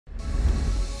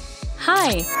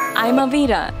Hi, I'm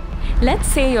Avira. Let's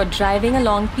say you're driving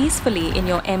along peacefully in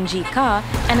your MG car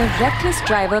and a reckless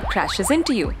driver crashes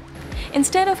into you.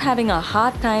 Instead of having a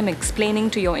hard time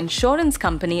explaining to your insurance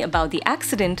company about the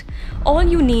accident, all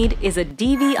you need is a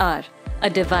DVR, a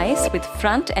device with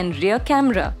front and rear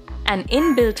camera, an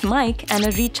inbuilt mic and a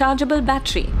rechargeable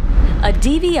battery. A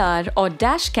DVR or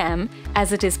dash cam,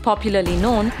 as it is popularly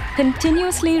known,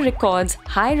 continuously records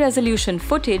high-resolution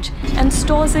footage and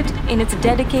stores it in its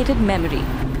dedicated memory,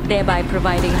 thereby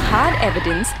providing hard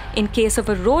evidence in case of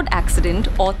a road accident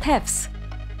or thefts.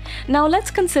 Now let's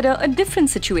consider a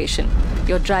different situation.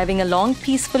 You're driving along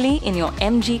peacefully in your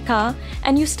MG car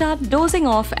and you start dozing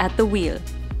off at the wheel.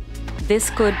 This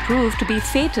could prove to be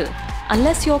fatal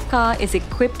unless your car is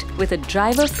equipped with a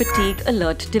driver fatigue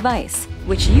alert device,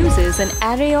 which uses an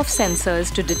array of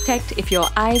sensors to detect if your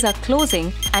eyes are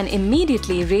closing and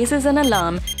immediately raises an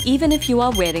alarm even if you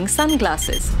are wearing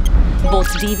sunglasses. Both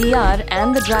DVR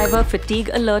and the driver fatigue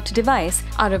alert device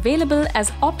are available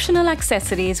as optional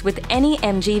accessories with any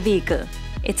MG vehicle.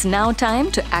 It's now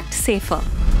time to act safer.